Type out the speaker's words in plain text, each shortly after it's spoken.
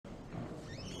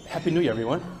Happy New Year,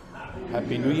 everyone.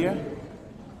 Happy New Year.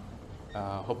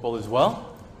 Hope all is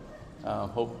well.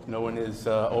 Hope no one is,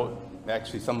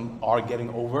 actually some are getting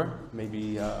over,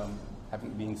 maybe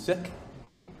being sick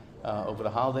over the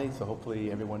holidays. So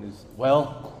hopefully everyone is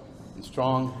well and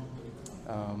strong.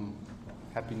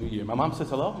 Happy New Year. My mom says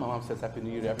hello. My mom says Happy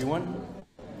New Year to everyone.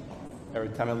 Every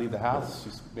time I leave the house, she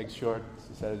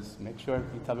says, make sure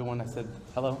you tell everyone I said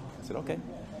hello. I said, okay.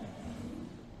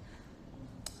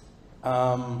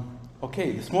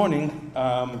 Okay, this morning,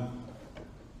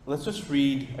 let's just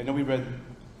read. I know we read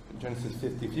Genesis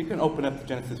 50. If you can open up to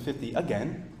Genesis 50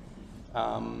 again.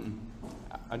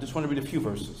 I just want to read a few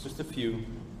verses, just a few,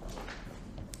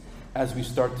 as we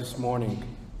start this morning.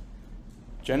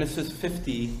 Genesis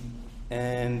 50,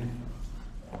 and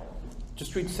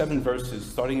just read 7 verses,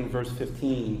 starting in verse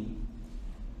 15.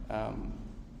 And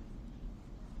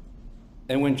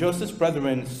when Joseph's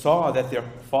brethren saw that their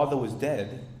father was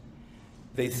dead,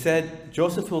 they said,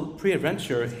 Joseph will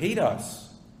peradventure hate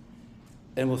us,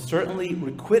 and will certainly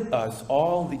requite us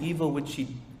all the evil which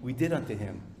we did unto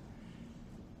him.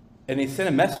 And they sent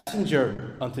a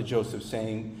messenger unto Joseph,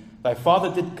 saying, Thy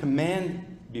father did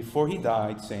command before he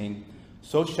died, saying,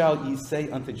 So shall ye say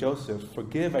unto Joseph,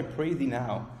 Forgive, I pray thee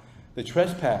now, the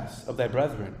trespass of thy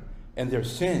brethren, and their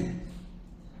sin.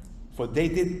 For they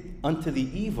did unto thee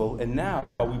evil, and now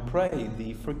we pray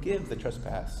thee, forgive the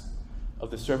trespass of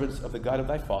the servants of the God of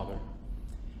thy father.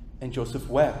 And Joseph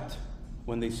wept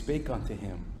when they spake unto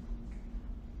him.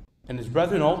 And his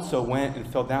brethren also went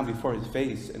and fell down before his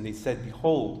face, and they said,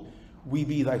 Behold, we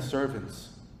be thy servants.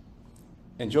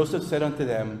 And Joseph said unto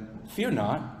them, Fear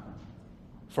not,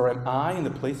 for am I in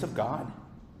the place of God?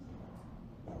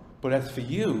 But as for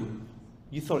you,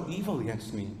 you thought evil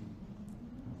against me,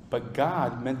 but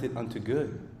God meant it unto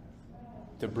good,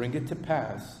 to bring it to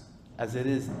pass, as it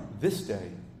is this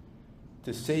day,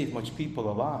 to save much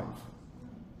people alive.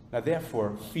 Now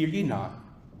therefore, fear ye not.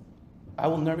 I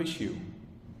will nourish you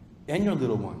and your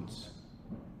little ones.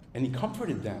 And he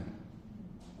comforted them,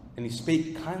 and he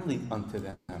spake kindly unto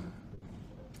them.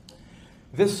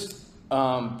 This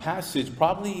passage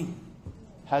probably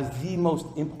has the most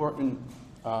important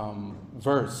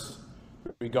verse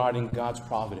regarding God's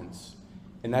providence.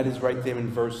 And that is right there in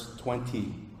verse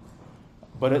 20.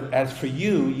 But as for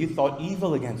you, you thought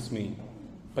evil against me,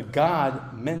 but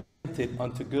God meant it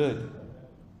unto good,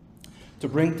 to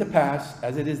bring to pass,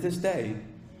 as it is this day,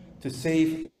 to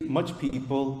save much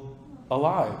people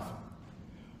alive.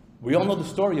 We all know the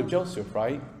story of Joseph,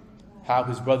 right? How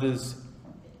his brothers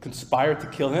conspired to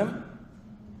kill him,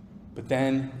 but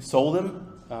then sold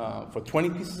him for 20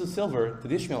 pieces of silver to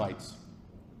the Ishmaelites.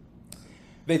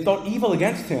 They thought evil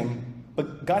against him,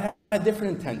 but God had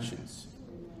different intentions.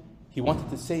 He wanted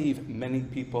to save many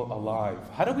people alive.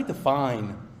 How do we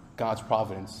define God's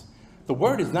providence? The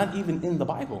word is not even in the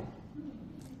Bible.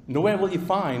 Nowhere will you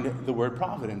find the word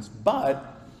providence.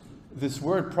 But this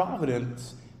word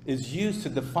providence is used to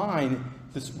define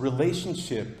this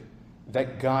relationship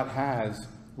that God has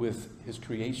with his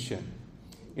creation.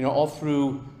 You know, all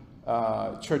through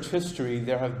church history,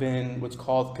 there have been what's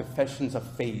called confessions of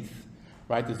faith,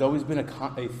 right? There's always been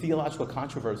a theological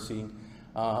controversy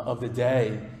of the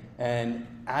day. And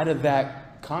out of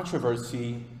that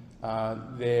controversy,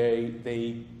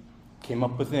 they came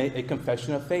up with a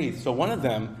confession of faith. So one of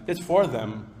them, there's 4 of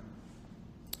them.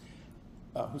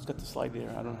 Who's got the slide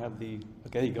there? I don't have the...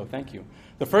 Okay, there you go. Thank you.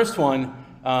 The first one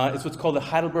is what's called the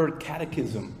Heidelberg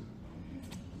Catechism.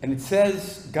 And it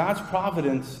says, God's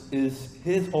providence is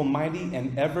his almighty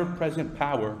and ever-present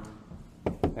power.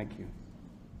 Thank you.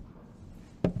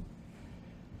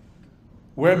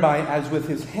 Whereby, as with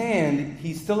his hand,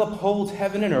 he still upholds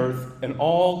heaven and earth and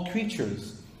all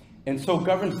creatures, and so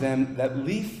governs them that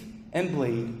leaf and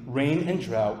blade, rain and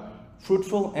drought,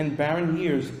 fruitful and barren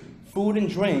years, food and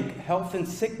drink, health and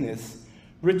sickness,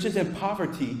 riches and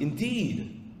poverty,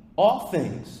 indeed, all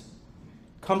things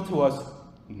come to us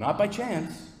not by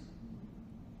chance,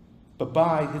 but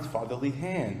by his fatherly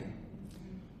hand.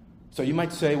 So you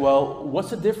might say, well, what's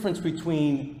the difference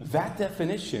between that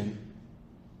definition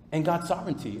and God's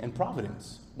sovereignty and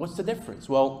providence? What's the difference?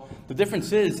 Well, the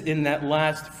difference is in that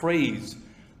last phrase,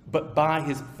 but by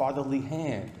his fatherly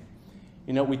hand.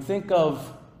 You know, we think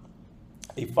of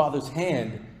a father's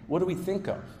hand. What do we think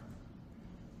of?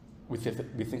 We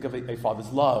think of a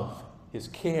father's love, his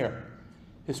care,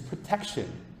 his protection,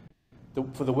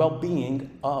 for the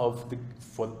well-being of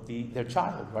their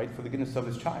child, right? For the goodness of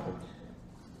his child.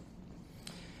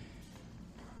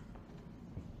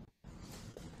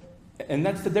 And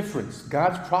that's the difference.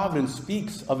 God's providence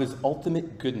speaks of his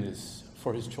ultimate goodness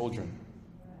for his children.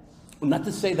 Not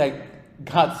to say that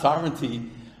God's sovereignty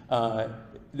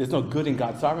there's no good in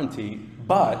God's sovereignty,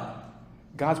 but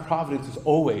God's providence is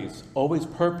always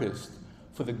purposed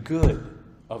for the good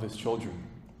of his children.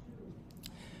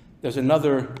 There's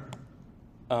another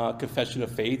confession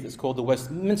of faith. It's called the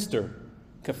Westminster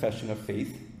Confession of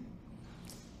Faith.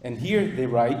 And here they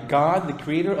write, God, the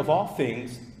creator of all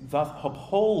things, doth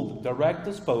uphold, direct,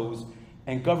 dispose,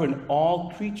 and govern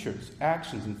all creatures,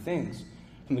 actions, and things,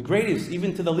 from the greatest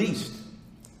even to the least.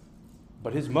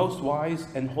 But his most wise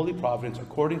and holy providence,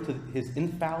 according to his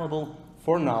infallible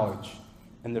foreknowledge,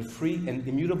 and the free and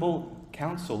immutable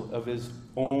counsel of his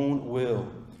own will,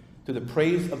 to the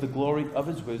praise of the glory of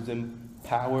his wisdom,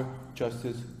 power,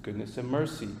 justice, goodness, and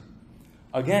mercy.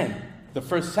 Again, the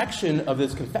first section of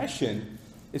this confession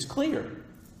is clear.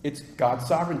 It's God's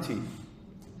sovereignty.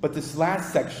 But this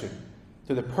last section,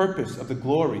 to the purpose of the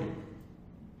glory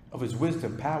of his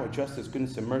wisdom, power, justice,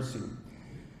 goodness, and mercy.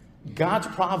 God's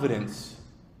providence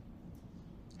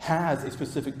has a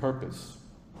specific purpose.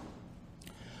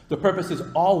 The purpose is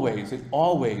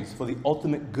always for the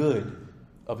ultimate good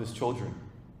of his children.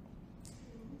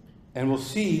 And we'll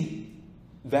see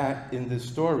that in this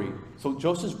story. So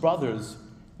Joseph's brothers,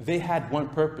 they had one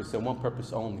purpose and one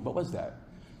purpose only. What was that?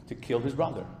 To kill his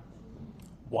brother.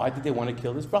 Why did they want to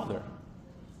kill his brother?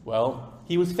 Well,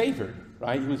 he was favored,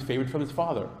 right? He was favored from his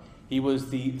father. He was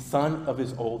the son of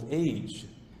his old age.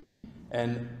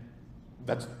 And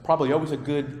that's probably always a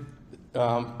good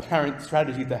parent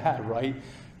strategy to have, right?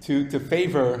 To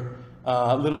favor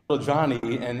little Johnny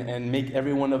and make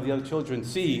every one of the other children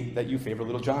see that you favor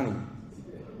little Johnny.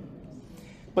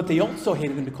 But they also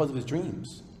hated him because of his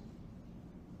dreams.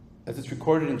 As it's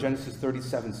recorded in Genesis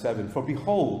 37:7, for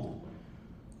behold,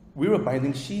 we were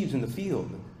binding sheaves in the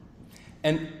field.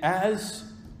 And as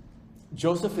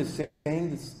Joseph is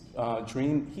saying this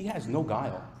dream, he has no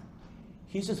guile.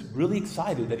 He's just really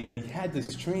excited that he had this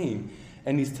dream,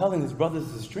 and he's telling his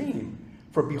brothers this dream.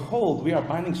 For behold, we are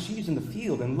binding sheaves in the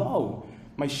field, and lo,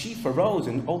 my sheaf arose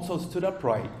and also stood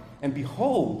upright. And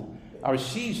behold, our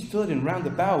sheaves stood and round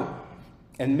about,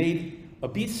 and made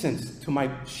obeisance to my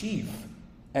sheaf.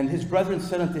 And his brethren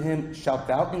said unto him, shalt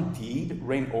thou indeed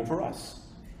reign over us?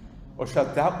 Or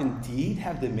shalt thou indeed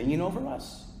have dominion over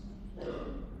us?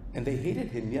 And they hated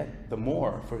him yet the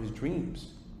more for his dreams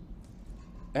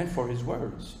and for his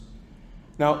words.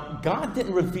 Now, God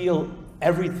didn't reveal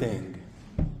everything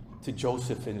to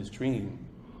Joseph in his dream,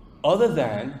 other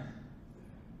than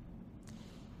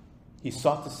he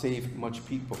sought to save much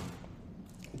people.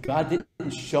 God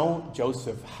didn't show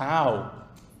Joseph how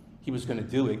he was going to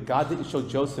do it. God didn't show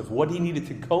Joseph what he needed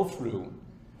to go through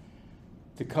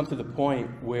to come to the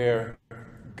point where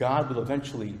God will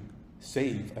eventually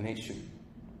save a nation.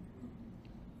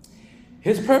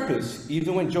 His purpose,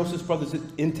 even when Joseph's brothers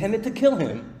intended to kill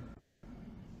him,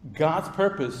 God's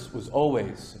purpose was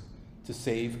always to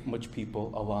save much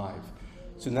people alive.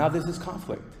 So now there's this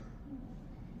conflict.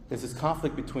 There's this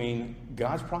conflict between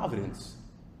God's providence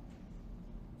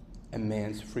and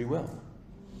man's free will.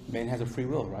 Man has a free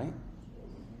will, right?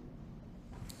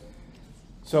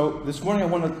 So this morning I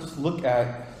want to just look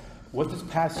at what this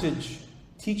passage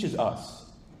teaches us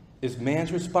is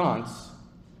man's response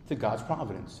to God's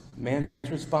providence. Man's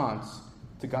response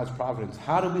to God's providence.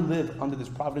 How do we live under this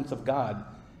providence of God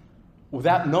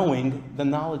without knowing the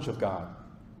knowledge of God?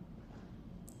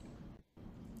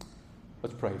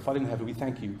 Let's pray. Father in heaven, we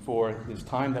thank you for this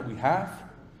time that we have.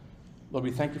 Lord,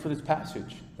 we thank you for this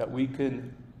passage, that we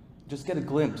can just get a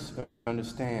glimpse and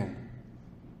understand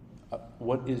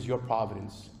what is your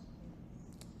providence.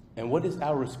 And what is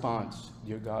our response,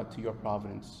 dear God, to your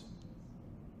providence?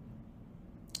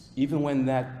 Even when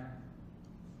that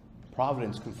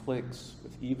providence conflicts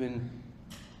with even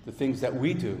the things that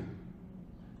we do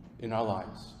in our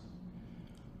lives.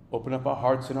 Open up our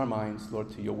hearts and our minds, Lord,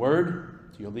 to your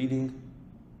word, to your leading.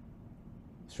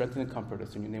 Strengthen and comfort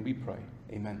us. In your name we pray.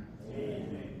 Amen.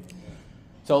 Amen.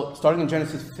 So, starting in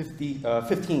Genesis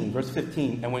 15, verse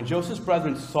 15, and when Joseph's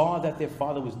brethren saw that their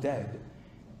father was dead,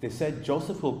 they said,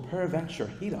 Joseph will peradventure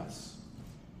hate us,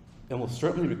 and will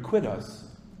certainly requite us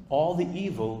all the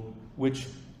evil which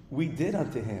we did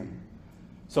unto him.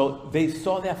 So they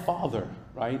saw their father,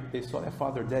 right? They saw their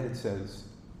father dead, it says.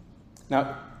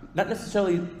 Now, not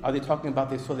necessarily are they talking about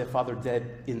they saw their father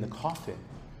dead in the coffin,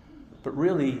 but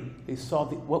really they saw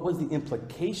what was the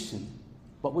implication?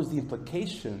 What was the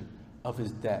implication of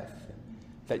his death?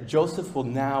 That Joseph will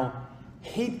now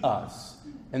hate us.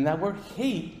 And that word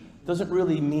hate doesn't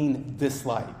really mean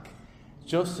dislike.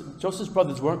 Joseph's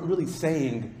brothers weren't really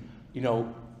saying,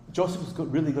 Joseph is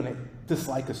really going to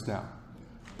dislike us now.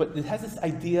 But it has this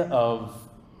idea of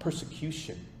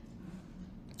persecution.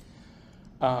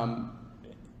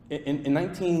 In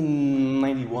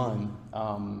 1991,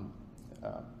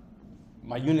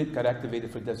 my unit got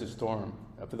activated for Desert Storm.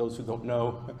 For those who don't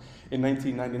know, in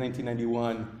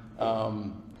 1991,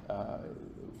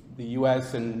 the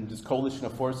U.S. and this coalition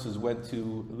of forces went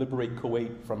to liberate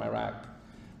Kuwait from Iraq.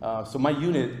 So my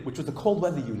unit, which was a cold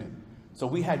weather unit, so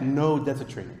we had no desert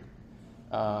training.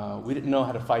 We didn't know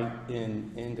how to fight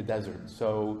in the desert.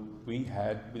 So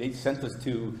they sent us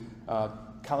to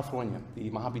California, the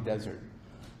Mojave Desert,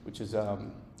 which is, I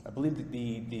believe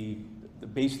the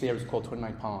base there is called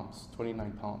 29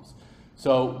 Palms.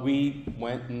 So we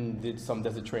went and did some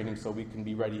desert training so we can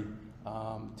be ready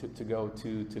to go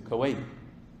to Kuwait.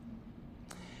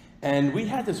 And we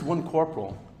had this one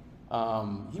corporal.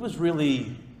 He was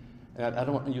really, and I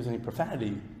don't want to use any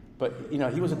profanity, but he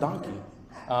was a donkey.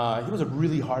 He was a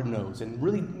really hard nose, and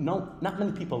really not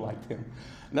many people liked him.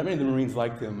 Not many of the Marines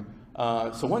liked him.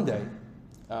 So one day,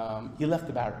 he left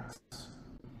the barracks.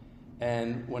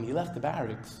 And when he left the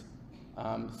barracks,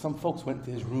 some folks went to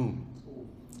his room,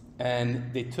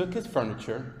 and they took his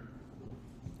furniture,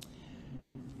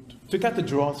 took out the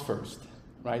drawers first,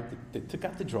 right? They took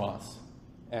out the drawers,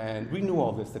 and we knew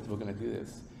all this, that they were going to do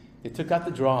this. They took out the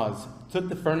drawers, took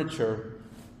the furniture,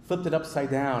 flipped it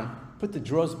upside down, put the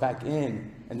drawers back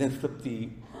in, and then flipped the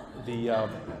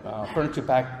furniture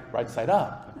back right side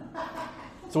up.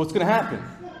 So what's going to happen,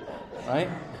 right?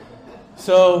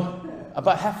 So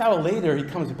about half hour later, he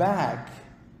comes back,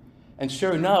 and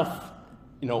sure enough,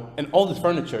 and all his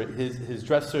furniture, his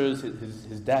dressers,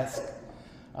 his desk,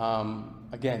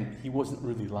 again, he wasn't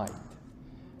really liked.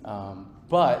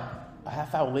 But a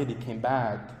half hour later, he came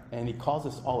back, and he calls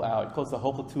us all out. He calls the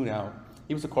whole platoon out.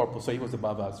 He was a corporal, so he was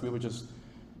above us. We were just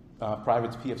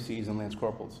privates, PFCs, and lance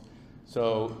corporals.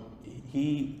 So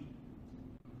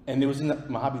and it was in the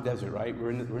Mojave Desert, right?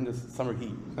 We're in the summer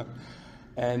heat.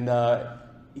 And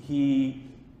he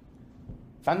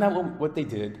found out what they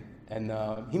did, and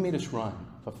he made us run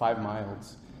for 5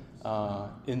 miles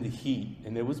in the heat,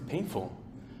 and it was painful.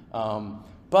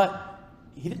 But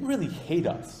he didn't really hate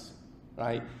us,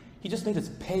 right? He just made us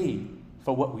pay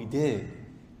for what we did,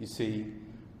 you see.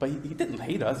 But he didn't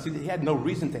hate us. He had no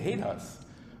reason to hate us.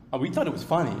 We thought it was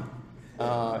funny.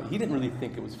 He didn't really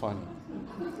think it was funny.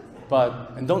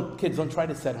 Kids, don't try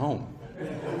this at home.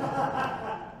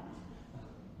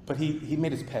 But he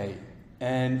made us pay.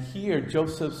 And here,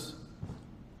 Joseph's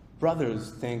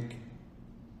brothers think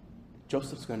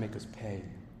Joseph's going to make us pay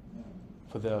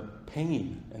for the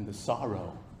pain and the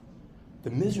sorrow, the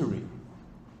misery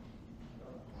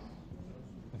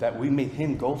that we made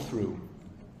him go through.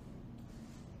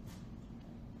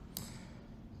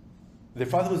 Their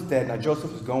father was dead. Now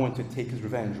Joseph was going to take his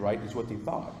revenge, right? Is what they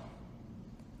thought.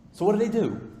 So what do they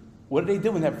do? What do they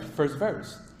do in that first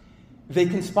verse? They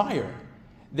conspire.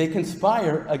 They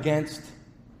conspire against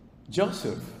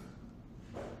Joseph.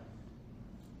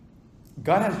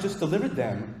 God has just delivered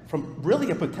them from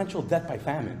really a potential death by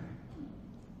famine.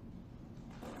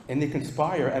 And they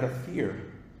conspire out of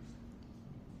fear.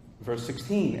 Verse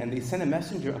 16, and they sent a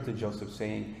messenger unto Joseph,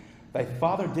 saying, Thy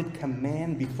father did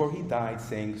command before he died,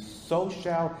 saying, So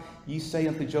shall ye say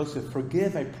unto Joseph,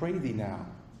 Forgive, I pray thee now,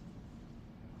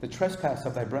 the trespass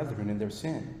of thy brethren and their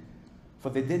sin. For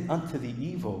they did unto thee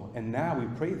evil, and now we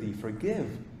pray thee,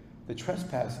 forgive the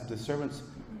trespass of the servants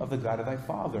of the God of thy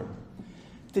father.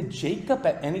 Did Jacob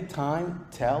at any time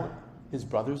tell his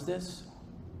brothers this?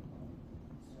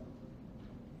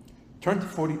 Turn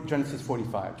to Genesis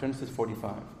 45. Genesis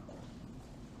 45.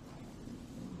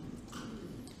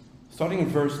 Starting in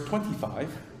verse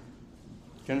 25,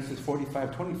 Genesis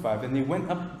 45:25, and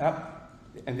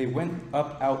they went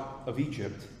up out of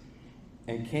Egypt,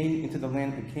 and came into the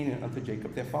land of Canaan unto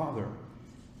Jacob their father,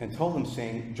 and told him,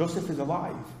 saying, Joseph is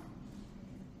alive,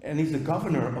 and he's the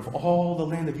governor of all the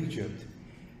land of Egypt.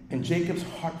 And Jacob's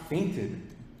heart fainted,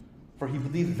 for he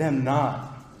believed them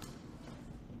not.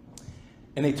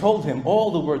 And they told him all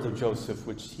the words of Joseph,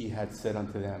 which he had said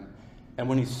unto them. And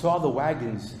when he saw the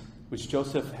wagons which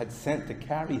Joseph had sent to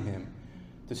carry him,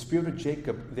 the spirit of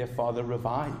Jacob their father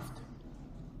revived.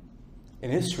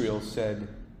 And Israel said,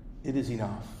 It is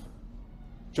enough.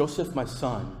 Joseph my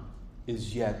son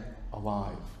is yet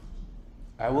alive.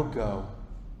 I will go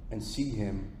and see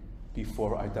him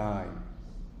before I die.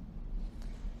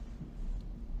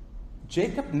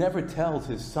 Jacob never tells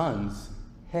his sons,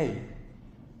 hey,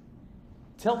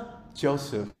 tell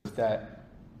Joseph that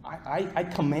I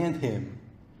command him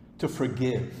to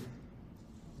forgive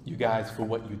you guys for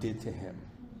what you did to him.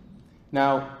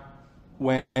 Now,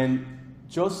 when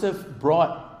Joseph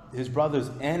brought his brothers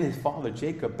and his father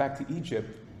Jacob back to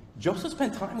Egypt, Joseph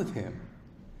spent time with him.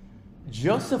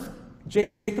 Jacob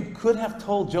could have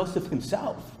told Joseph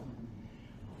himself,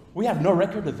 We have no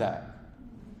record of that.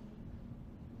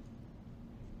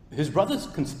 His brothers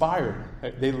conspired.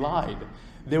 They lied.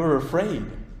 They were afraid.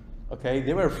 Okay?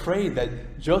 They were afraid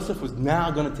that Joseph was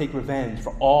now going to take revenge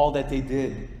for all that they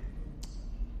did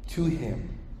to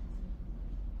him.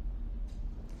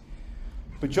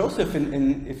 But Joseph,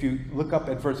 if you look up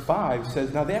at verse 5,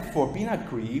 says, "Now therefore be not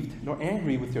grieved, nor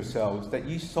angry with yourselves, that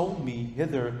ye sold me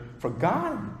hither, for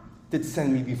God did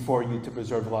send me before you to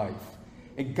preserve life.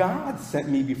 And God sent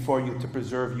me before you to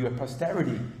preserve you a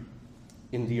posterity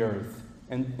in the earth,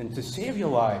 and to save your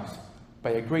lives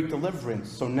by a great deliverance.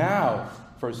 So now,"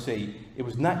 verse 8, "it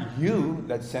was not you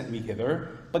that sent me hither,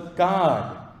 but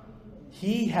God.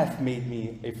 He hath made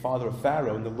me a father of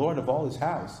Pharaoh, and the Lord of all his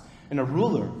house, and a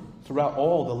ruler throughout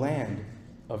all the land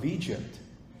of Egypt."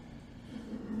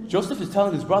 Joseph is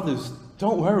telling his brothers,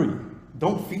 don't worry,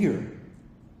 don't fear,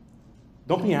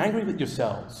 don't be angry with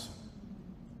yourselves.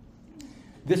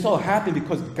 This all happened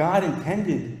because God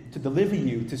intended to deliver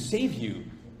you, to save you,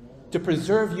 to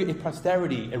preserve you a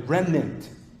posterity, a remnant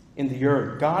in the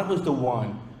earth. God was the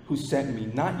one who sent me,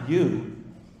 not you.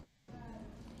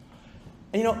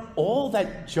 And all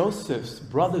that Joseph's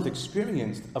brothers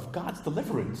experienced of God's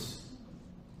deliverance,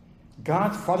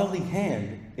 God's fatherly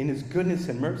hand in his goodness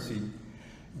and mercy,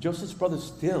 Joseph's brothers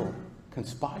still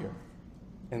conspire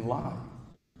and lie.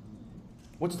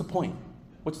 What's the point?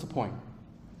 What's the point?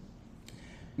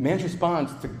 Man's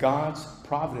response to God's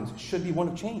providence should be one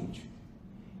of change.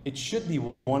 It should be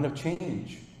one of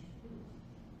change.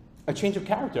 A change of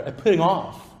character, a putting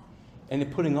off, and a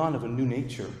putting on of a new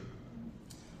nature.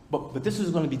 But this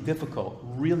is going to be difficult,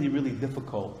 really, really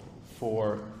difficult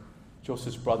for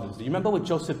Joseph's brothers. Do you remember what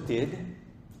Joseph did?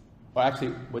 Or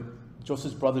actually, what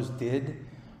Joseph's brothers did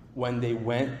when they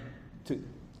went to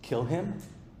kill him?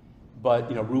 But,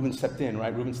 Reuben stepped in,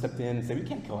 right? Reuben stepped in and said, "We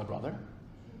can't kill our brother."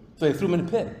 So they threw him in a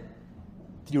pit.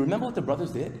 Do you remember what the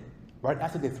brothers did right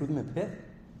after they threw them in a pit?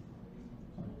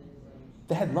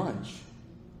 They had lunch.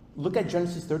 Look at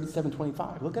Genesis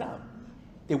 37:25. Look it up.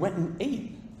 They went and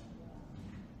ate.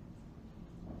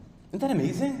 Isn't that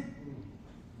amazing?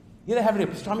 Here they're having a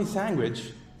pastrami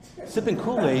sandwich, sipping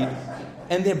Kool-Aid,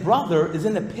 and their brother is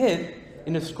in the pit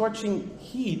in a scorching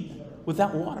heat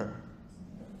without water.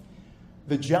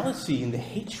 The jealousy and the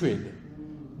hatred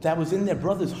that was in their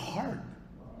brother's heart.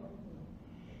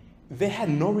 They had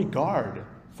no regard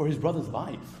for his brother's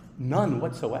life. None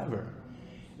whatsoever.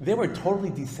 They were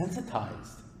totally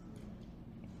desensitized.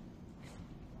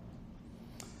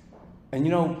 And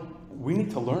we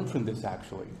need to learn from this,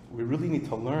 actually. We really need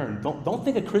to learn. Don't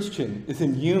think a Christian is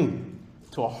immune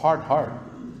to a hard heart.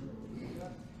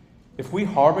 If we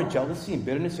harbor jealousy and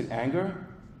bitterness and anger,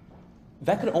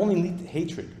 that could only lead to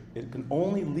hatred. It can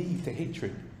only lead to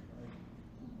hatred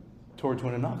towards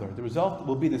one another. The result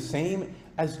will be the same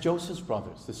as Joseph's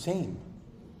brothers, the same.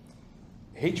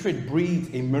 Hatred breeds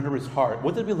a murderous heart.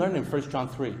 What did we learn in 1 John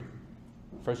 3?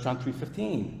 1 John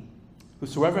 3:15.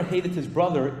 Whosoever hated his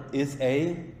brother is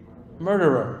a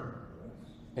murderer.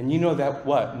 And you know that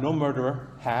what? No murderer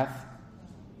hath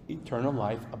eternal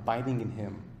life abiding in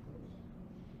him.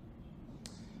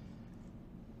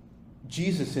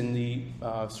 Jesus in the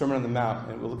Sermon on the Mount,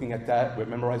 and we're looking at that, we're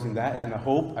memorizing that, and I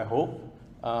hope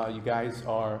you guys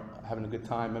are having a good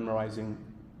time memorizing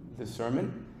this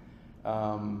sermon.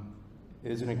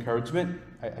 It is an encouragement.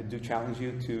 I do challenge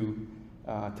you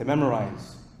to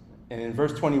memorize. And in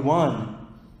verse 21,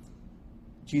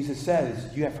 Jesus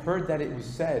says, "You have heard that it was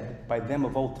said by them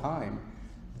of old time,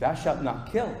 Thou shalt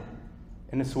not kill,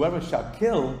 and whosoever shall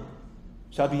kill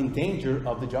shall be in danger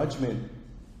of the judgment.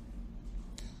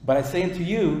 But I say unto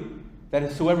you, that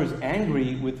whosoever is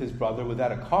angry with his brother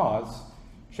without a cause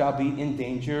shall be in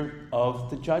danger of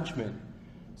the judgment."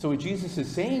 So what Jesus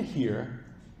is saying here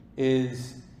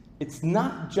is, it's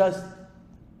not just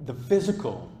the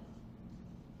physical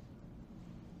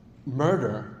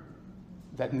murder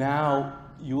that now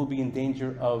you will be in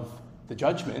danger of the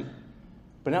judgment,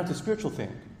 but now it's a spiritual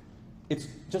thing. It's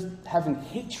just having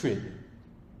hatred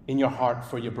in your heart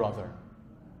for your brother.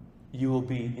 You will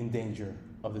be in danger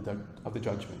of the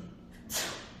judgment.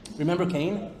 Remember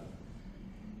Cain?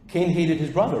 Cain hated his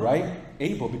brother, right?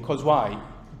 Abel, because why?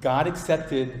 God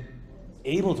accepted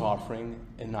Abel's offering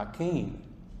and not Cain.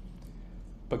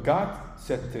 But God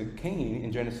said to Cain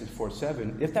in Genesis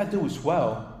 4:7, "If thou doest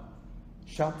well,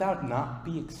 shalt thou not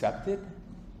be accepted?"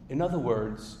 In other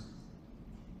words,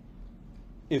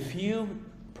 if you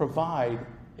provide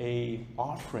an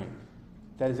offering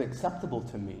that is acceptable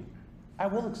to me, I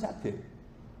will accept it.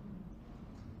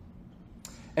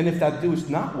 "And if thou doest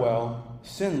not well,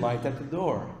 sin lieth at the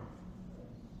door."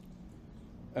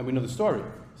 And we know the story.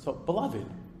 So, beloved,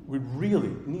 We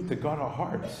really need to guard our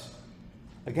hearts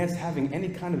against having any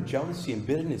kind of jealousy and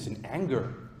bitterness and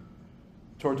anger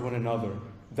towards one another.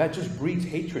 That just breeds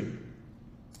hatred.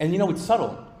 And it's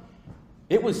subtle.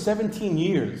 It was 17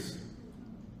 years.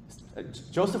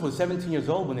 Joseph was 17 years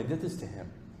old when they did this to him.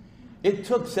 It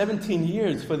took 17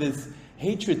 years for this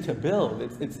hatred to build.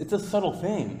 It's a subtle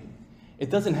thing. It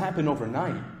doesn't happen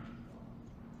overnight.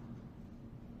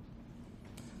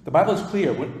 The Bible is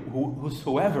clear.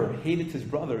 Whosoever hated his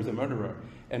brother is a murderer,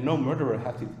 and no murderer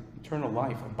hath eternal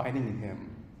life abiding in him.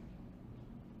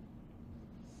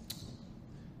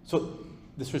 So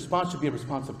this response should be a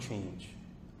response of change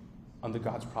under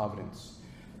God's providence.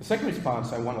 The second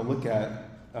response I want to look at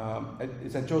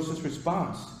is at Joseph's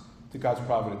response to God's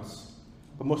providence,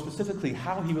 but more specifically,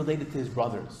 how he related to his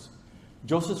brothers.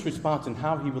 Joseph's response and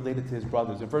how he related to his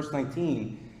brothers. In verse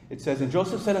 19, it says, "And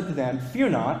Joseph said unto them,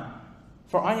 Fear not,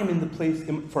 for am I in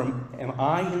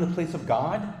the place of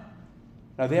God?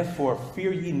 Now therefore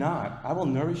fear ye not, I will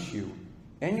nourish you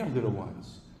and your little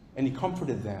ones." And he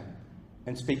comforted them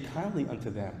and spake kindly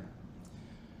unto them.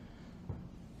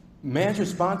 Man's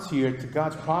response here to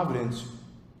God's providence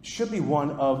should be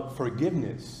one of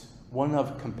forgiveness, one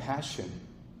of compassion,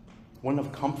 one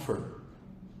of comfort.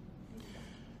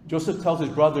 Joseph tells his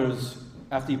brothers,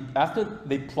 after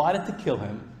they plotted to kill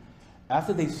him,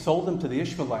 after they sold him to the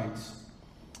Ishmaelites,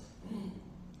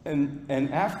 and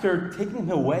after taking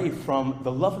him away from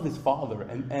the love of his father,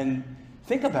 and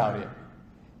think about it,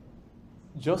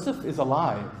 Joseph is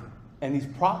alive, and he's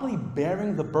probably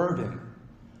bearing the burden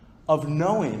of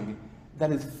knowing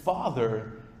that his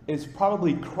father is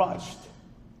probably crushed,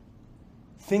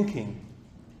 thinking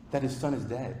that his son is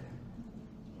dead.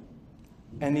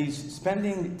 And he's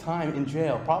spending time in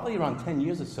jail, probably around 10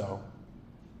 years or so,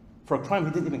 for a crime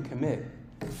he didn't even commit,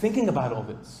 thinking about all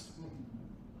this.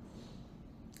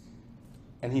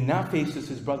 And he now faces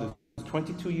his brothers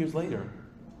 22 years later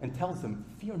and tells them,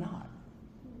 "Fear not,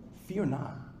 fear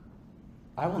not.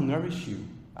 I will nourish you,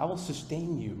 I will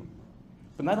sustain you,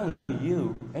 but not only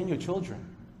you and your children."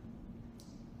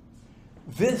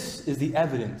 This is the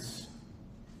evidence.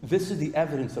 This is the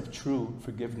evidence of true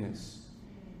forgiveness.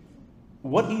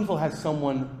 What evil has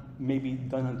someone maybe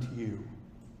done unto you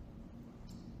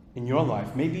in your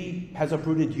life? Maybe has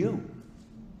uprooted you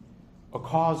or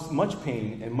caused much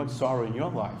pain and much sorrow in your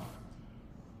life.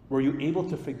 Were you able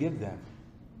to forgive them?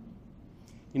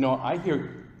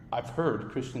 I've heard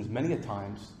Christians many a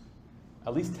times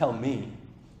at least tell me,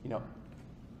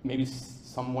 maybe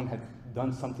someone had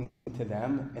done something to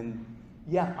them, and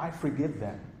yeah, I forgive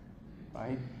them,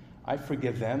 right? I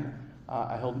forgive them.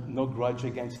 I hold no grudge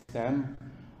against them.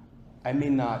 I may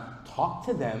not talk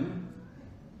to them.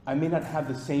 I may not have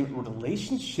the same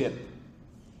relationship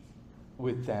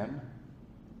with them,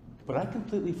 but I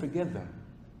completely forgive them.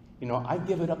 I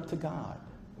give it up to God.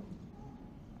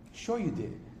 Sure you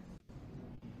did.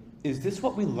 Is this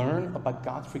what we learn about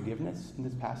God's forgiveness in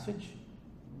this passage?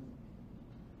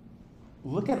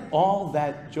 Look at all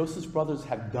that Joseph's brothers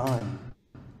have done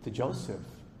to Joseph.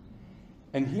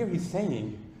 And here he's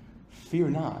saying, "Fear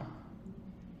not."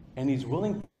 And he's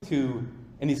willing to,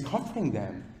 and he's comforting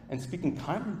them and speaking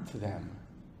kindly to them.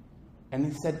 And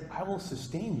he said, "I will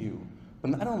sustain you,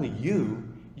 but not only you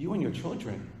and your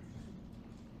children."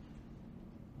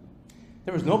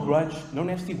 There was no grudge, no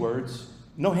nasty words,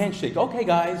 no handshake. "Okay,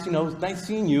 guys, it's nice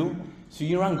seeing you. See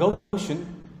you around Goshen.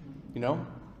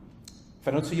 If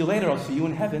I don't see you later, I'll see you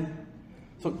in heaven."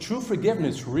 So true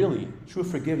forgiveness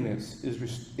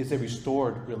is a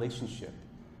restored relationship.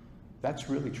 That's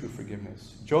really true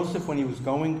forgiveness. Joseph, when he was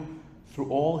going through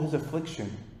all his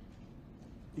affliction,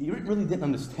 he really didn't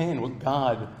understand what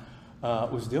God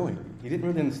was doing. He didn't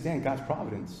really understand God's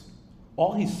providence.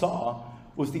 All he saw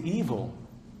was the evil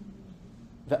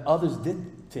that others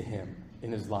did to him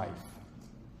in his life.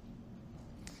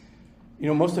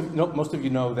 Most of you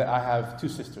know that I have two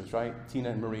sisters, right?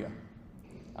 Tina and Maria.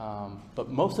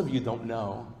 But most of you don't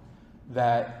know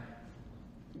that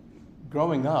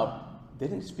growing up, they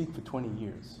didn't speak for 20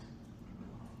 years.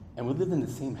 And we lived in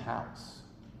the same house.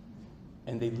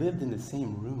 And they lived in the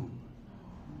same room.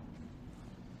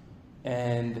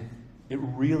 And it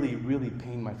really, really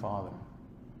pained my father.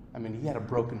 He had a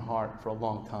broken heart for a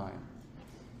long time.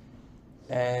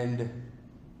 And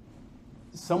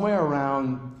somewhere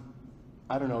around,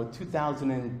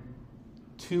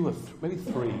 2002 or maybe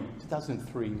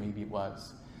 2003 maybe it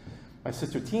was, my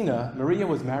sister Tina, Maria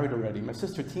was married already. My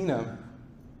sister Tina,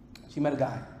 she met a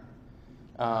guy.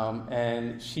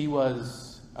 And she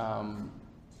was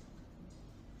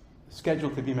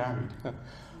scheduled to be married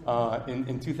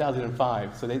in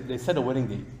 2005. So they set a wedding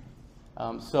date.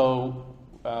 So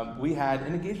we had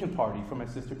an engagement party for my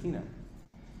sister Tina.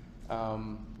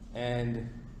 And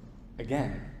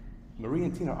again, Marie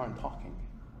and Tina aren't talking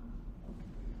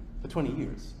for 20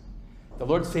 years. The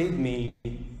Lord saved me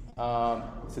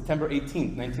September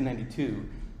 18th, 1992.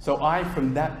 So I,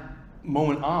 from that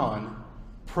moment on,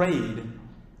 prayed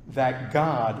that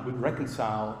God would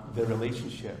reconcile their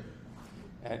relationship.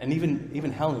 And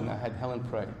even Helen, I had Helen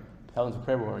pray. Helen's a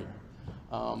prayer warrior.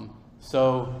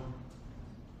 So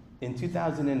in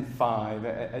 2005,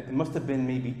 it must have been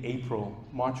maybe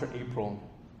March or April,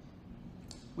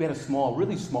 we had a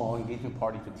really small engagement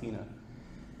party for Tina.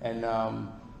 And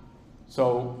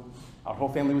so our whole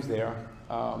family was there.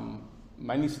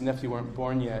 My niece and nephew weren't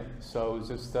born yet, so it was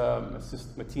just my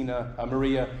sister Tina,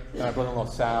 Maria, and my brother-in-law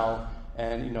Sal,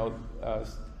 and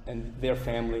and their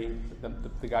family,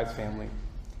 the guy's family.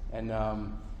 And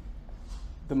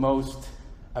the most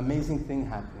amazing thing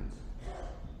happened.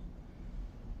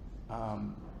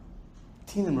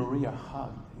 Tina and Maria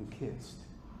hugged and kissed.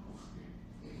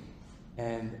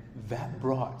 And that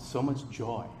brought so much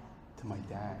joy to my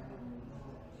dad.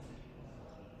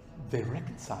 They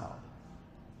reconciled.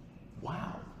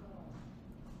 Wow.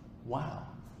 Wow.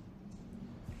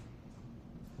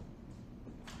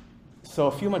 So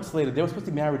a few months later, they were supposed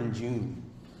to be married in June.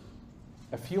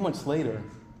 A few months later,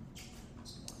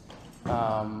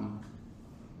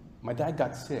 my dad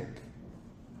got sick.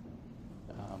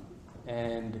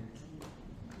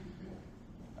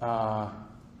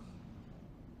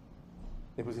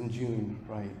 It was in June,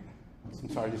 right? I'm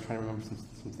sorry, just trying to remember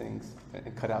some things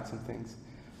and cut out some things.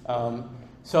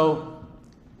 So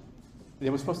they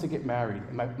were supposed to get married.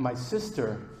 And my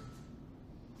sister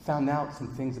found out some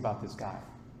things about this guy.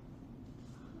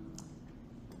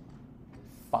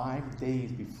 5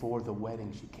 days before the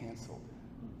wedding, she canceled.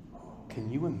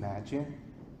 Can you imagine?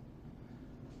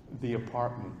 The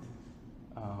apartment,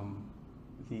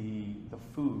 the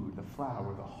food, the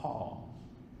flower, the hall,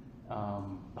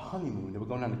 the honeymoon. They were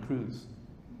going on a cruise.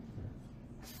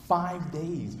 5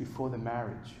 days before the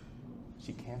marriage,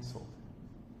 she canceled.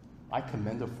 I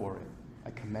commend her for it.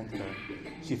 I commend her.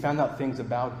 She found out things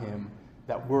about him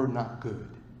that were not good.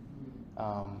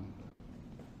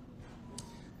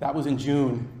 That was in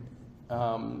June.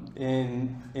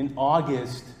 In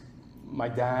August, my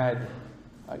dad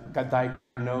got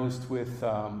diagnosed with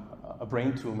a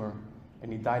brain tumor,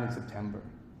 and he died in September.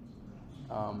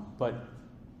 But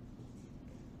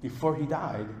before he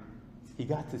died, he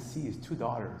got to see his two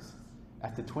daughters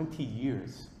after 20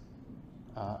 years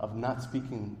of not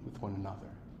speaking with one another.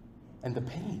 And the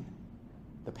pain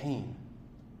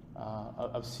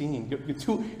of seeing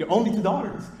your only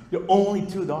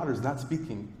two daughters not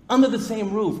speaking under the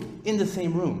same roof, in the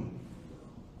same room.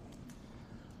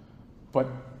 But,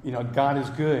 God is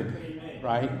good,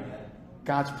 right?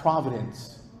 God's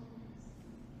providence.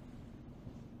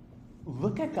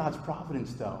 Look at God's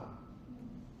providence, though.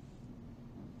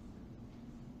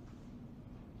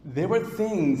 There were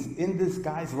things in this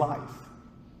guy's life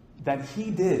that he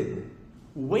did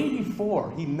way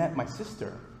before he met my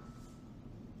sister.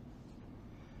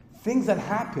 Things that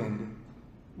happened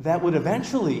that would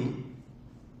eventually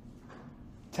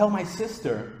tell my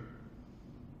sister,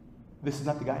 this is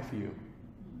not the guy for you.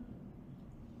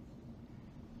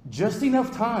 Just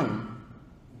enough time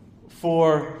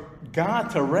for God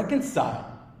to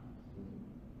reconcile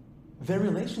their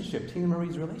relationship, Tina and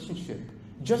Marie's relationship.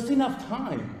 Just enough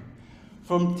time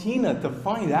for Tina to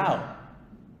find out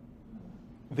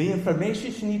the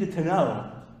information she needed to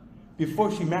know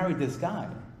before she married this guy.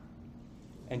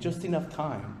 And just enough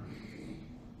time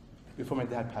before my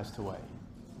dad passed away.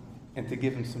 And to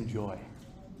give him some joy,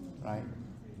 right?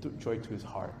 Joy to his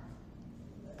heart.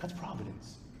 God's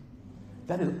providence.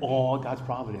 That is all God's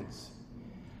providence.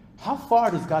 How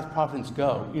far does God's providence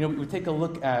go? We take a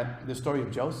look at the story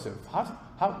of Joseph.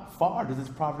 How far does this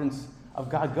providence of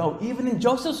God go? Even in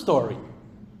Joseph's story.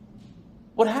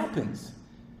 What happens?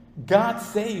 God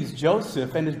saves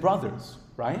Joseph and his brothers,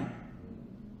 right?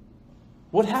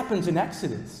 What happens in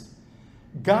Exodus?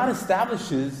 God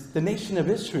establishes the nation of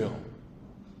Israel.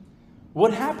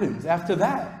 What happens after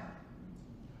that?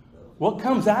 What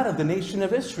comes out of the nation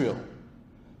of Israel?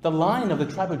 The line of the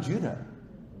tribe of Judah.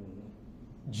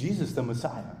 Jesus the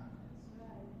Messiah.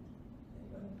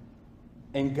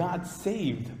 And God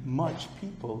saved much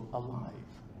people alive.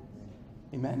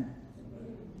 Amen?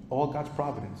 All God's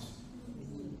providence.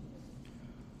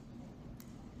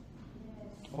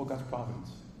 All God's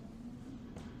providence.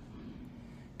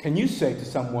 Can you say to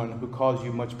someone who caused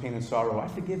you much pain and sorrow, I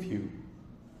forgive you?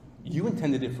 You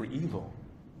intended it for evil,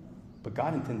 but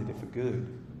God intended it for good.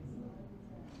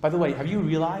 By the way, have you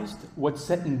realized what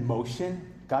set in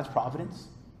motion God's providence?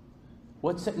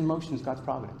 What set in motion is God's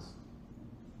providence?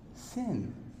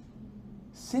 Sin.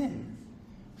 Sin.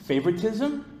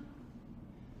 Favoritism,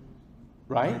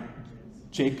 right?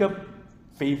 Jacob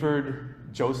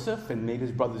favored Joseph and made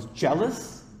his brothers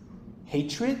jealous.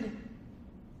 Hatred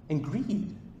and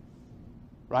greed,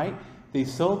 right? They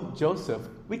sold Joseph.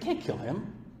 We can't kill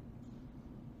him.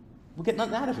 We'll get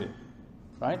nothing out of it,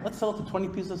 right? Let's sell it for 20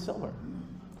 pieces of silver.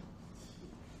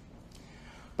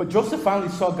 But Joseph finally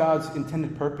saw God's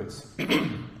intended purpose.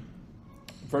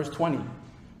 Verse 20.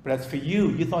 But as for you,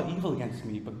 you thought evil against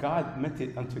me, but God meant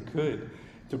it unto good,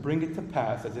 to bring it to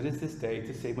pass, as it is this day,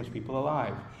 to save much people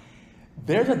alive.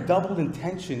 There's a double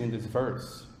intention in this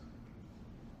verse.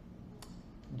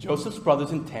 Joseph's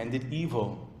brothers intended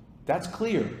evil. That's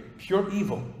clear. Pure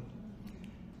evil.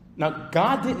 Now,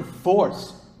 God didn't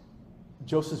force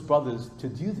Joseph's brothers to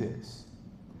do this.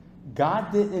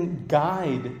 God didn't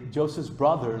guide Joseph's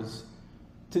brothers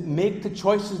to make the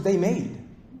choices they made.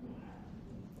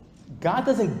 God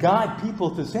doesn't guide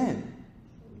people to sin.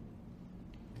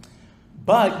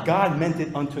 But God meant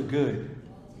it unto good.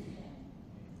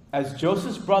 As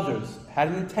Joseph's brothers had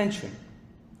an intention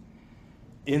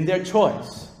in their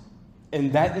choice,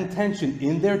 and that intention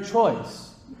in their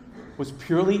choice was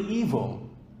purely evil,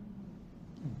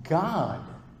 God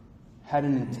had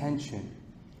an intention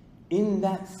in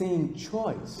that same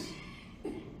choice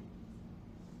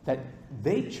that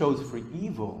they chose for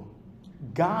evil.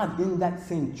 God, in that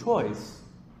same choice,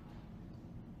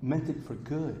 meant it for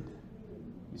good.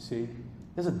 You see,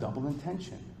 there's a double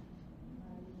intention.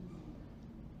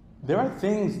 There are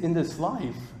things in this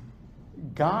life,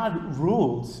 God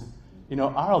rules,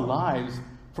 our lives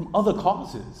from other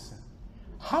causes.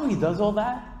 How he does all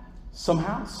that,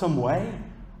 somehow, some way,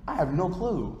 I have no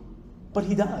clue. But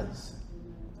he does.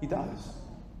 He does.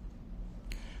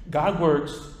 God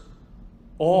works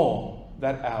all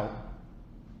that out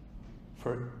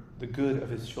for the good of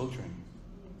his children.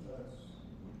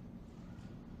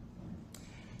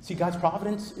 See, God's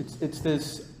providence, it's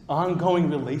this ongoing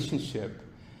relationship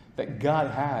that God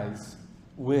has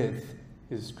with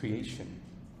his creation.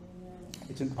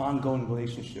 It's an ongoing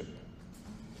relationship.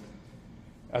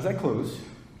 As I close,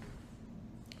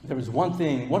 there is one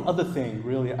other thing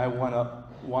really I want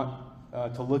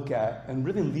to look at and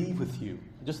really leave with you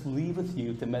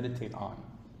to meditate on.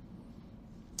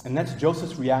 And that's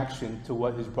Joseph's reaction to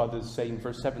what his brothers say in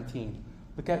verse 17.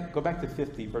 Go back to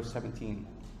 50, verse 17.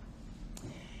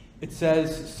 It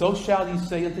says, So shall ye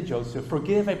say unto Joseph,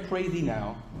 Forgive, I pray thee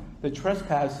now, the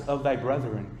trespass of thy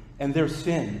brethren, and their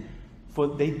sin, for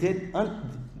they did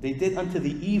unto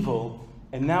thee evil,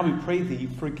 and now we pray thee,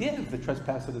 forgive the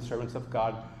trespass of the servants of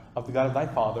God, of the God of thy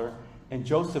father. And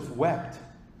Joseph wept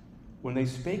when they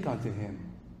spake unto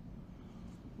him.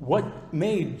 What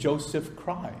made Joseph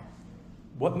cry?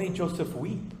 What made Joseph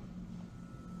weep?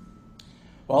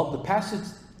 Well, the passage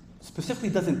specifically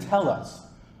doesn't tell us,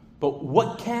 but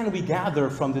what can we gather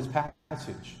from this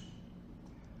passage?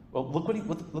 Well, look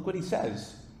what he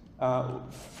says.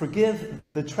 Forgive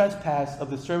the trespass of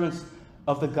the servants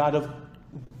of the God of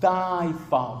thy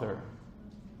father.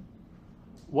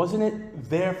 Wasn't it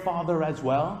their father as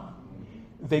well?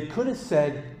 They could have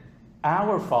said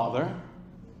our father,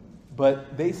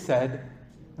 but they said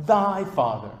thy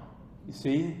father. You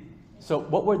see? So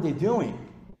what were they doing?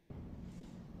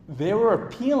 They were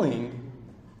appealing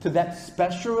to that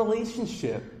special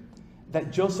relationship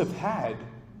that Joseph had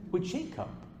with Jacob.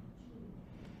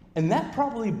 And that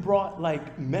probably brought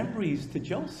memories to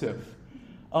Joseph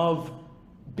of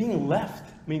being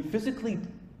left, physically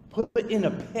put in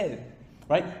a pit,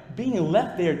 right? Being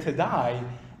left there to die,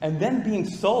 and then being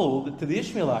sold to the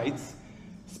Ishmaelites,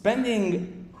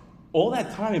 spending all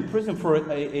that time in prison for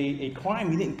a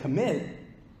crime he didn't commit,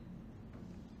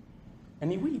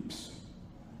 and he weeps.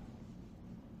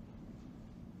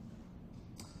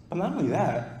 But not only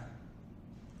that,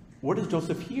 what does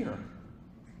Joseph hear?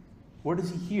 What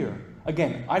does he hear?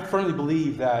 Again, I firmly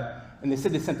believe that, and they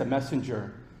said they sent a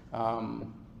messenger.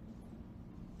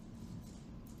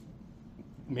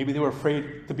 Maybe they were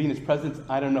afraid to be in his presence.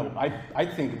 I don't know. I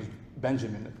think it was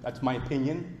Benjamin. That's my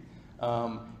opinion.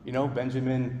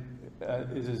 Benjamin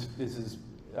is his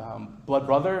blood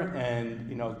brother,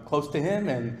 and close to him,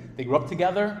 and they grew up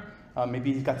together.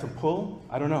 Maybe he's got some pull.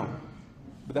 I don't know.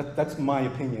 But that's my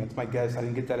opinion. That's my guess. I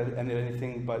didn't get that at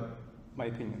anything but my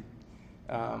opinion.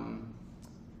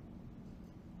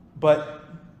 But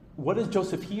what does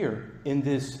Joseph hear in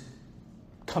this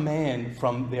command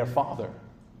from their father?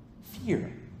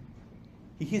 Fear.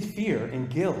 He hears fear and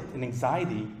guilt and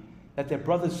anxiety that their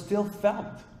brothers still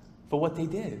felt for what they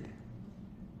did.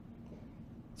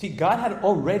 See, God had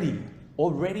already,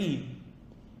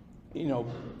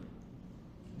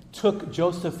 took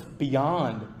Joseph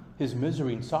beyond his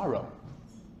misery and sorrow.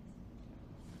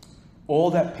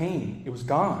 All that pain, it was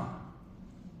gone.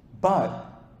 But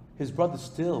his brothers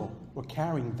still were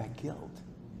carrying that guilt.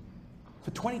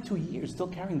 For 22 years, still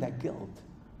carrying that guilt.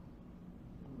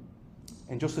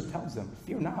 And Joseph tells them,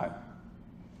 fear not.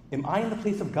 Am I in the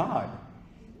place of God?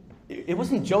 It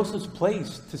wasn't Joseph's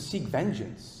place to seek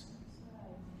vengeance.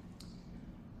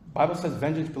 The Bible says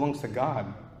vengeance belongs to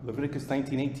God. Leviticus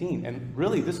 19:18. And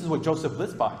really, this is what Joseph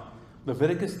lives by.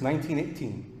 Leviticus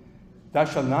 19:18. Thou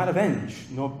shalt not avenge,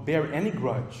 nor bear any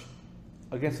grudge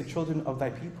against the children of thy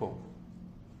people.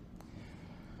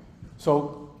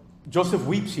 So, Joseph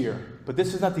weeps here, but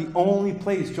this is not the only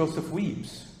place Joseph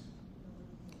weeps.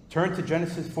 Turn to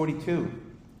Genesis 42.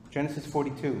 Genesis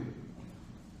 42.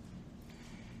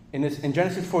 In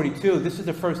Genesis 42, this is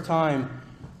the first time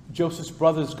Joseph's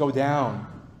brothers go down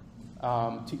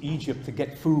to Egypt to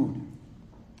get food,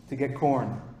 to get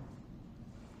corn.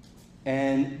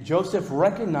 And Joseph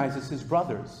recognizes his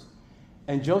brothers.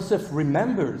 And Joseph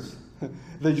remembers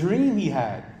the dream he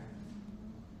had.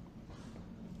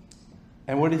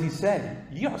 And what does he say?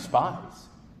 Ye are spies.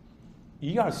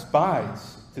 Ye are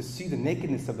spies to see the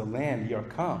nakedness of the land ye are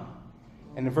come.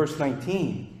 And in verse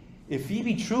 19, if ye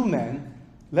be true men,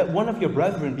 let one of your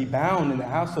brethren be bound in the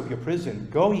house of your prison.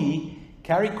 Go ye,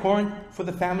 carry corn for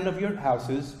the famine of your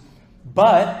houses,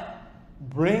 but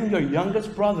bring your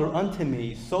youngest brother unto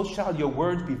me, so shall your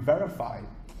words be verified,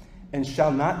 and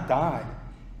shall not die.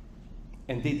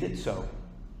 And they did so.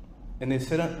 And they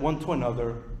said one to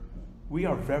another, we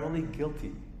are verily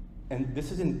guilty. And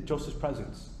this is in Joseph's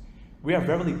presence. We are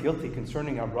verily guilty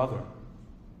concerning our brother,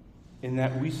 in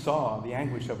that we saw the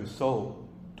anguish of his soul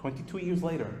 22 years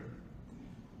later,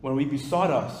 when he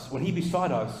besought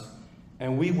us,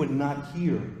 and we would not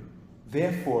hear.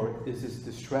 Therefore is this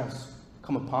distress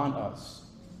come upon us.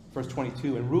 Verse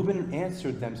 22, and Reuben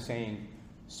answered them, saying,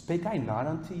 spake I not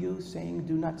unto you, saying,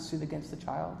 do not sin against the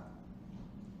child?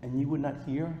 And you would not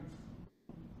hear?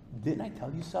 Didn't I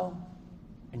tell you so?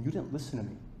 And you didn't listen to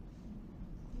me.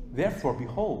 Therefore,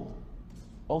 behold,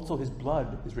 also his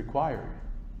blood is required.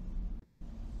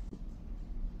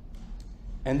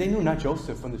 And they knew not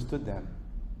Joseph understood them,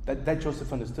 that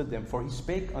Joseph understood them, for he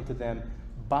spake unto them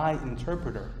by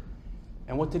interpreter.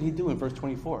 And what did he do in verse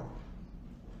 24?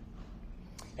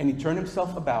 And he turned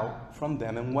himself about from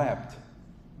them and wept,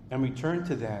 and returned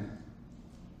to them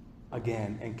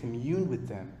again, and communed with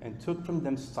them, and took from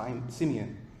them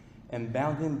Simeon, and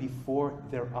bound him before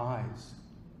their eyes.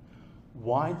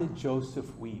 Why did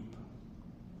Joseph weep?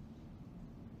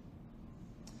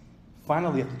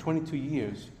 Finally, after 22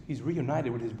 years, he's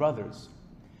reunited with his brothers.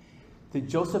 Did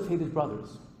Joseph hate his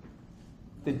brothers?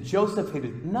 Did Joseph hate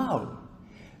his... No,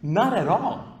 not at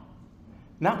all.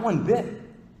 Not one bit.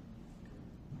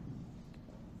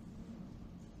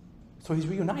 So he's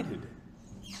reunited.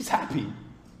 He's happy,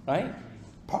 right?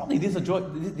 Partly these are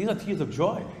tears of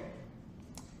joy.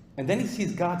 And then he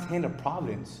sees God's hand of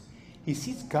providence. He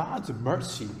sees God's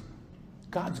mercy,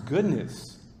 God's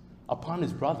goodness upon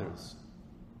his brothers.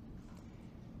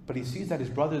 But he sees that his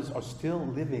brothers are still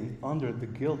living under the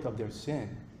guilt of their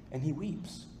sin, and he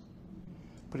weeps.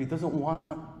 But he doesn't want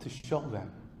to show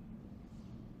them.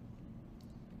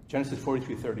 Genesis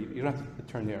 43:30. You don't have to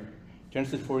turn there.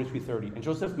 Genesis 43:30. And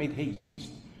Joseph made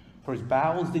haste, for his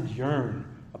bowels did yearn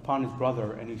upon his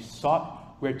brother, and he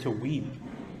sought where to weep.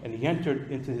 And he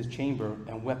entered into his chamber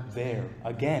and wept there.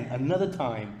 Again, another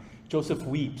time, Joseph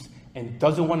weeps and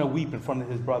doesn't want to weep in front of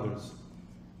his brothers.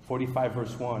 45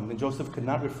 verse 1. Then Joseph could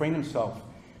not refrain himself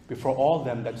before all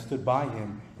them that stood by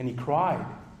him, and he cried,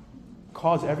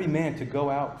 cause every man to go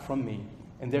out from me.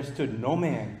 And there stood no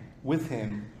man with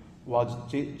him, while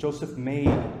Joseph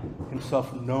made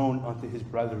himself known unto his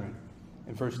brethren.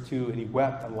 In verse 2, and he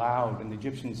wept aloud, and the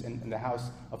Egyptians in the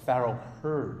house of Pharaoh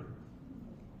heard.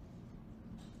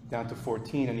 Down to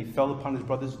 14, and he fell upon his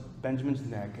brother Benjamin's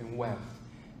neck and wept,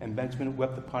 and Benjamin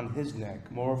wept upon his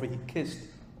neck. Moreover, he kissed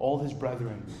all his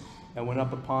brethren and went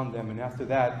up upon them, and after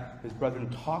that his brethren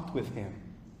talked with him.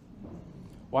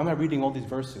 Why am I reading all these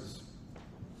verses?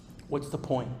 What's the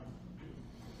point?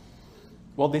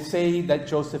 Well, they say that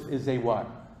Joseph is a what?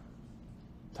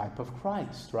 Type of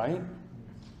Christ, right?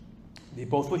 They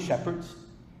both were shepherds.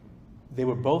 They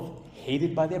were both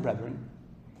hated by their brethren.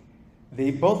 They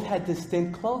both had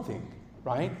distinct clothing,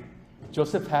 right?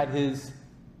 Joseph had his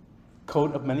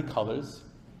coat of many colors.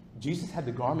 Jesus had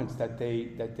the garments that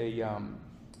they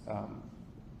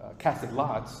casted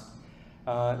lots.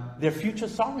 Their future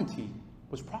sovereignty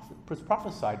was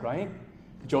prophesied, right?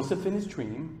 Joseph in his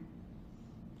dream,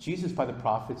 Jesus by the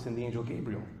prophets and the angel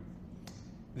Gabriel.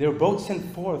 They were both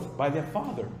sent forth by their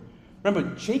father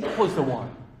Remember, Jacob was the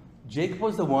one. Jacob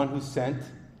was the one who sent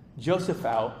Joseph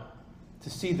out to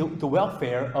see the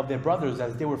welfare of their brothers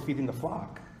as they were feeding the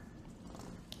flock.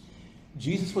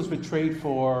 Jesus was betrayed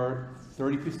for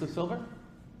 30 pieces of silver.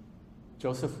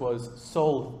 Joseph was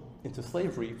sold into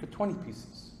slavery for 20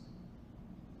 pieces.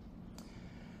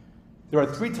 There are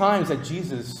 3 times that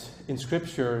Jesus in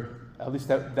Scripture, at least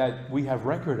that we have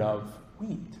record of,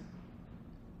 wept.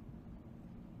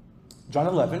 John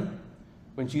 11,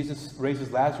 when Jesus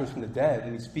raises Lazarus from the dead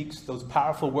and he speaks those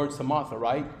powerful words to Martha,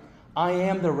 right? I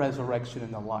am the resurrection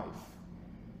and the life.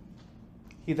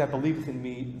 He that believeth in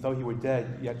me, though he were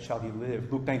dead, yet shall he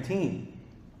live. Luke 19,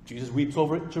 Jesus weeps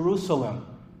over Jerusalem,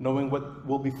 knowing what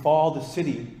will befall the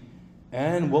city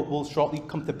and what will shortly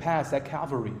come to pass at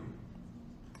Calvary.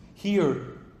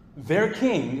 Here, their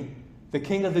king, the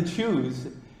king of the Jews,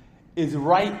 is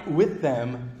right with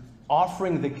them,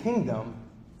 offering the kingdom,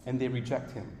 and they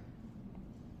reject him.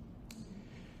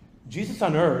 Jesus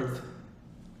on earth,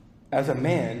 as a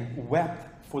man,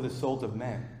 wept for the souls of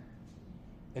men.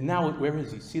 And now, where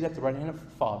is he? Seated at the right hand of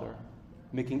the Father,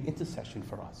 making intercession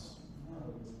for us.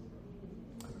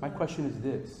 My question is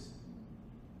this: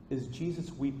 is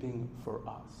Jesus weeping for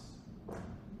us?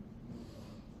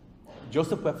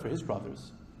 Joseph wept for his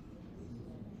brothers.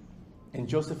 And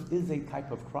Joseph is a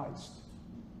type of Christ.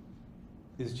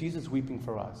 Is Jesus weeping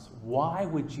for us? Why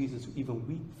would Jesus even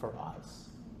weep for us?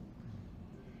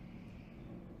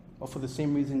 Well, for the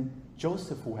same reason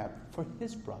Joseph wept for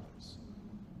his brothers.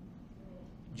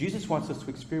 Jesus wants us to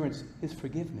experience his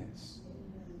forgiveness.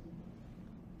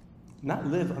 Not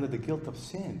live under the guilt of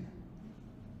sin.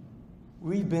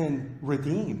 We've been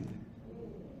redeemed.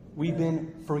 We've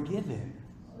been forgiven.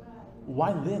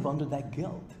 Why live under that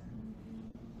guilt?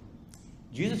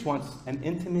 Jesus wants an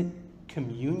intimate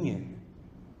communion.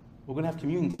 We're going to have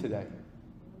communion today.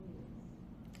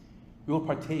 We will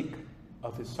partake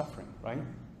of his suffering, right?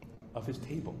 Of his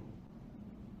table.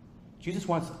 Jesus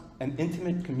wants an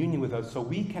intimate communion with us so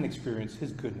we can experience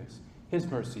his goodness, his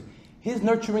mercy, his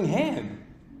nurturing hand,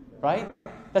 right?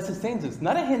 That sustains us.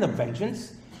 Not a hand of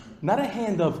vengeance, not a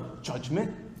hand of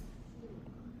judgment.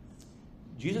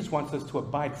 Jesus wants us to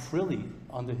abide freely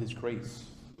under his grace,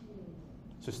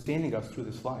 sustaining us through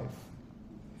this life.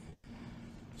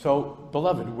 So,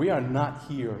 beloved, we are not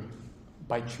here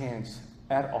by chance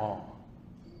at all.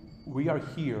 We are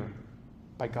here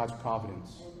by God's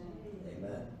providence.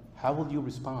 Amen. How will you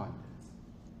respond?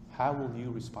 How will you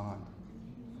respond?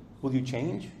 Will you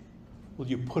change? Will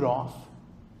you put off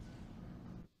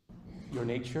your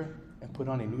nature and put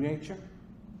on a new nature?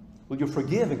 Will you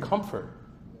forgive and comfort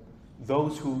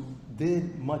those who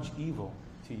did much evil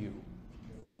to you?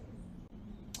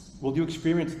 Will you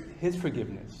experience his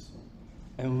forgiveness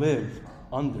and live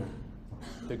under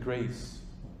the grace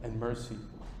and mercy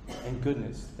and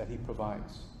goodness that he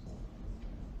provides?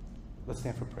 Let's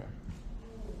stand for prayer.